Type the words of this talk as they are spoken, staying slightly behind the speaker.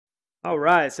All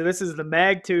right, so this is the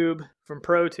Magtube from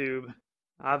Protube.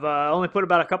 I've only put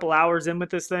about a couple hours in with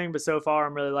this thing, but so far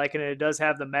I'm really liking it. It does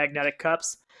have the magnetic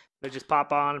cups that just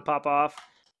pop on and pop off.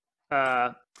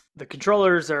 The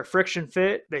controllers are friction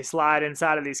fit. They slide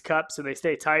inside of these cups so they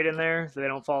stay tight in there so they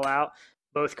don't fall out.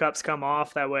 Both cups come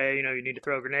off. That way, you know, you need to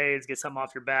throw grenades, get something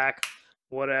off your back,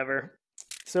 whatever.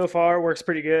 So far, it works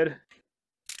pretty good.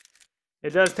 It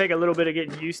does take a little bit of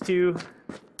getting used to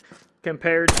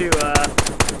compared to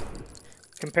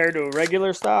a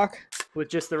regular stock with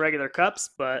just the regular cups,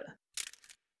 but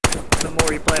the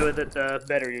more you play with it, the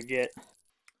better you get.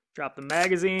 Drop the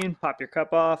magazine, pop your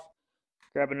cup off,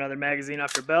 grab another magazine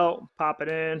off your belt, pop it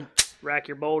in, rack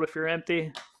your bolt if you're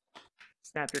empty,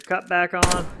 snap your cup back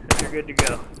on, and you're good to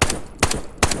go.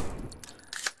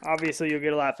 Obviously, you'll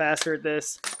get a lot faster at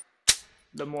this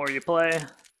the more you play.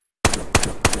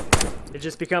 It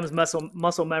just becomes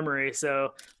muscle memory.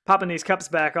 So popping these cups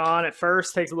back on at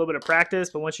first takes a little bit of practice,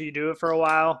 but once you do it for a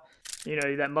while, you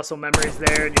know, that muscle memory is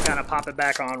there and you kind of pop it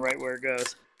back on right where it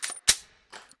goes.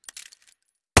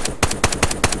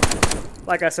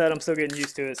 Like I said, I'm still getting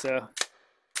used to it, so.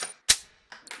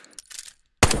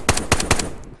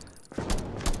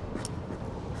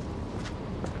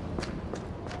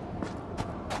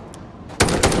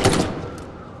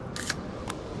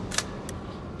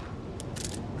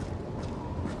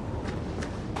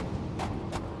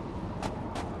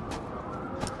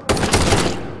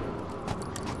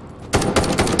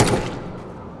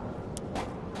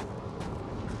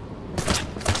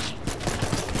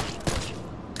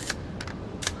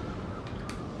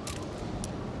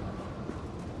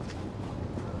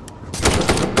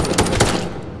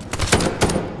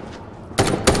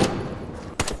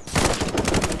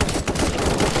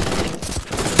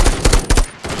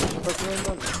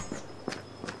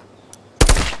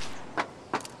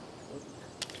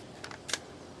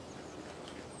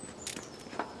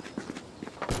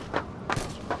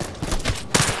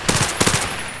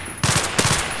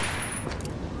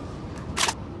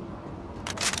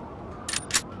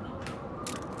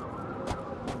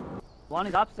 One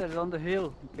is upstairs on the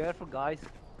hill. Be careful, guys.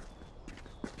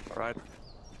 Alright.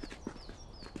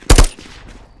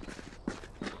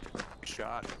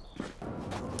 Shot.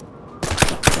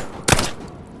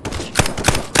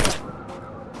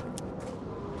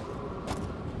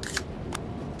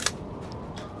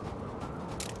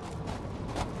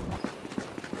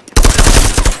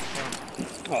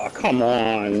 Oh, come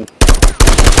on.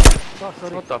 Oh,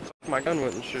 sorry. What the f? My gun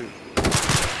wouldn't shoot.